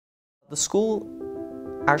The school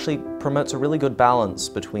actually promotes a really good balance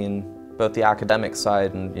between both the academic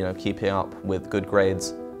side and, keeping up with good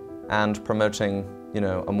grades and promoting,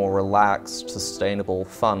 a more relaxed, sustainable,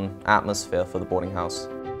 fun atmosphere for the boarding house.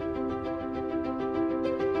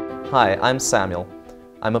 Hi, I'm Samuel.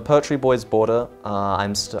 I'm a Poetry Boys boarder.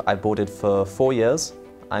 I boarded for 4 years.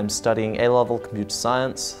 I'm studying A-level computer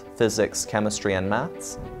science, physics, chemistry, and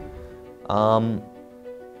maths.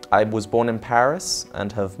 I was born in Paris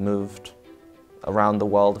and have moved around the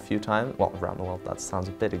world a few times. Well, around the world, that sounds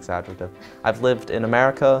a bit exaggerative. I've lived in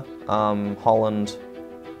America, Holland,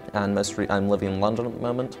 and I'm living in London at the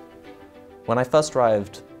moment. When I first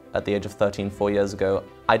arrived at the age of 13, 4 years ago,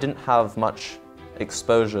 I didn't have much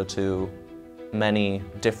exposure to many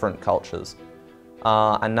different cultures.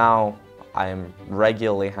 And now I'm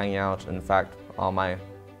regularly hanging out, in fact, are my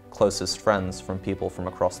closest friends from people from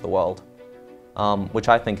across the world, which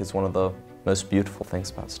I think is one of the most beautiful things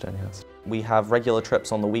about Stonyhurst. We have regular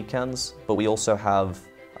trips on the weekends, but we also have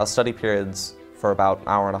our study periods for about an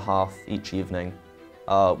hour and a half each evening,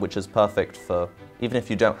 which is perfect for, even if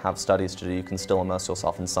you don't have studies to do, you can still immerse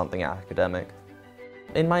yourself in something academic.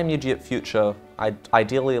 In my immediate future, I'd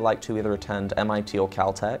ideally like to either attend MIT or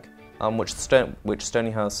Caltech, which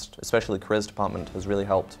Stonyhurst, especially the careers department, has really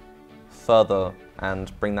helped further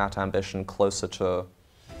and bring that ambition closer to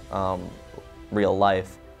real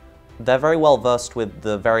life. They're very well versed with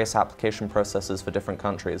the various application processes for different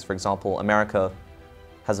countries. For example, America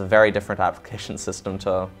has a very different application system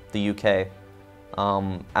to the UK,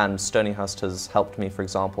 and Stonyhurst has helped me, for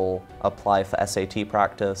example, apply for SAT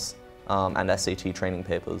practice and SAT training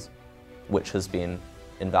papers, which has been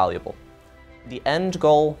invaluable. The end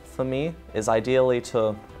goal for me is ideally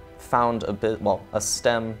to found a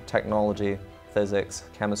STEM technology, physics,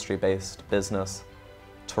 chemistry-based business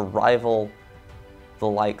to rival the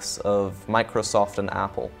likes of Microsoft and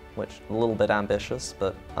Apple, which is a little bit ambitious,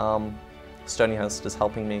 but Stonyhurst is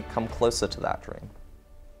helping me come closer to that dream.